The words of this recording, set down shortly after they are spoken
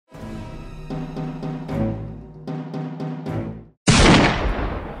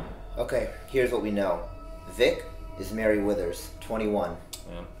Okay, here's what we know. Vic is Mary Withers, 21.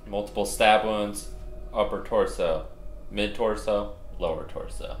 Yeah. Multiple stab wounds, upper torso, mid torso, lower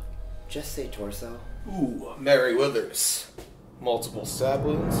torso. Just say torso. Ooh, Mary Withers. Multiple stab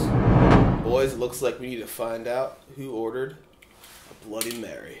wounds. Boys, it looks like we need to find out who ordered a Bloody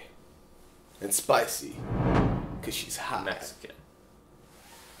Mary. And spicy, because she's hot. Mexican.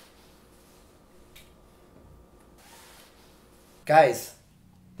 Guys,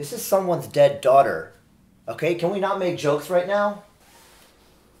 this is someone's dead daughter. Okay, can we not make jokes right now?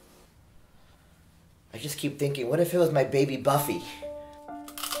 I just keep thinking, what if it was my baby Buffy?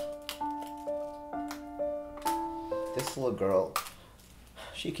 This little girl,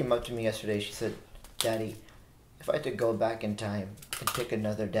 she came up to me yesterday, she said, Daddy, if I had to go back in time and pick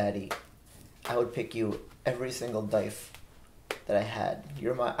another daddy, I would pick you every single life that I had.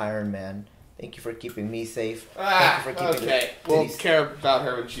 You're my Iron Man. Thank you for keeping me safe. Thank you for keeping okay. We'll care about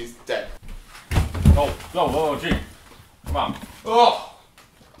her when she's dead. Oh, gee. Come on. Oh!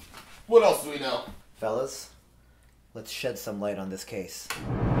 What else do we know? Fellas, let's shed some light on this case.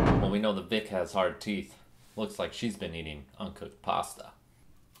 Well, we know the Vic has hard teeth. Looks like she's been eating uncooked pasta.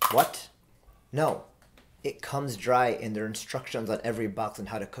 What? No. It comes dry in their instructions on every box on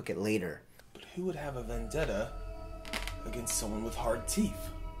how to cook it later. But who would have a vendetta against someone with hard teeth?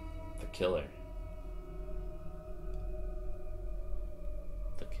 The killer.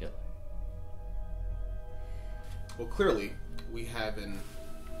 The killer. Well, clearly, we have an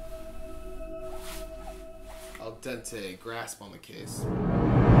al dente grasp on the case.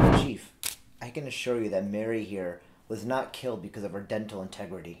 Chief, I can assure you that Mary here was not killed because of her dental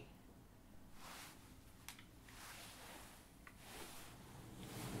integrity.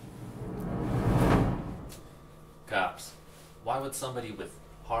 Cops, why would somebody with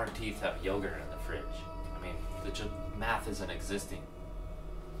hard teeth have yogurt in the fridge? I mean, the math isn't existing.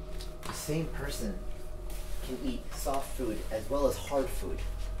 The same person can eat soft food as well as hard food.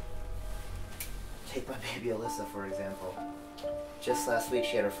 Take my baby Alyssa, for example. Just last week,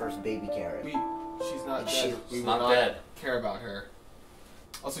 she had her first baby carrot. She's not And dead. We she's will not dead. care about her.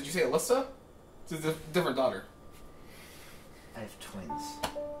 Also, did you say Alyssa? It's a different daughter. I have twins.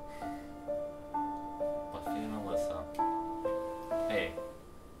 Buffy and Alyssa. Hey,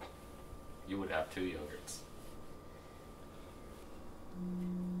 you would have 2 yogurts.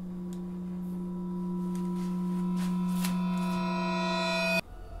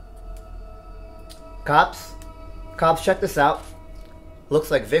 Cops, check this out.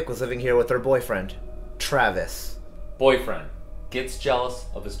 Looks like Vic was living here with her boyfriend, Travis. Boyfriend gets jealous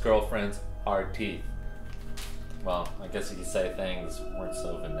of his girlfriend's hard teeth. Well, I guess you could say things weren't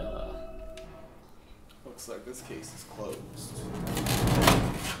so vanilla. Looks like this case is closed.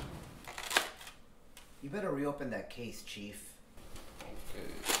 You better reopen that case, Chief.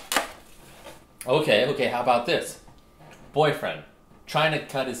 Okay, how about this? Boyfriend trying to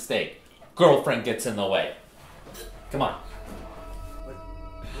cut his steak. Girlfriend gets in the way. Come on. What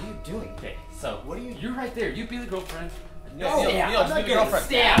are you doing? Okay, so What are you- you're right there. You be the girlfriend. Neil, just be the girlfriend.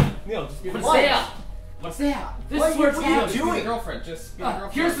 Stab. Neil, just be the What's girlfriend. that? What's that? This What is are where you it's doing? happening. Just be the girlfriend. Just be the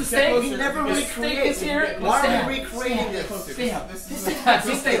girlfriend. Here's the Get steak. closer. We never Get The recreated steak is here. Why are Stab. we recreating this? closer. Stab. This This is is That's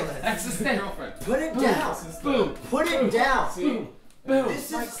the ridiculous. steak. That's the the steak. girlfriend. Put it Boom. down. This is the- Boom. Put it down. Boom. Boom.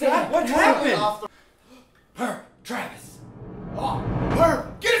 This is Stab. what happened? Her. Travis. Oh, her!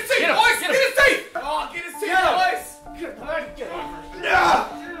 Get his teeth, Get him, boys! get Get him. his teeth! Oh, get his teeth, boys!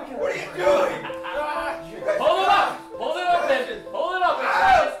 What are you doing? Hold it up. Hold it up, then. Hold it up,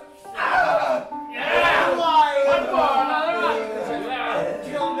 Travis. Yeah. One more. Another one. Yeah.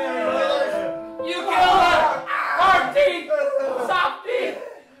 Kill Mary Withers. You killed her! Hard teeth! Soft teeth!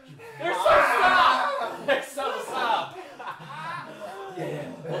 They're so soft! They're so soft! Yeah.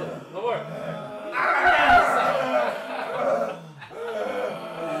 No more. Yes!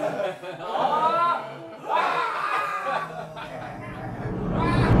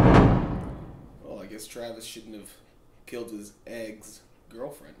 Well, I guess Travis shouldn't have killed his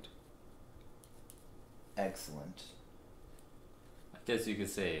ex-girlfriend. Excellent. I guess you could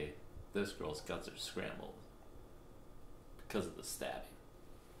say this girl's guts are scrambled because of the stabbing.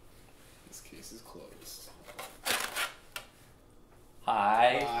 This case is closed.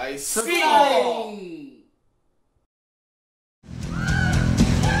 Hi. I Hey!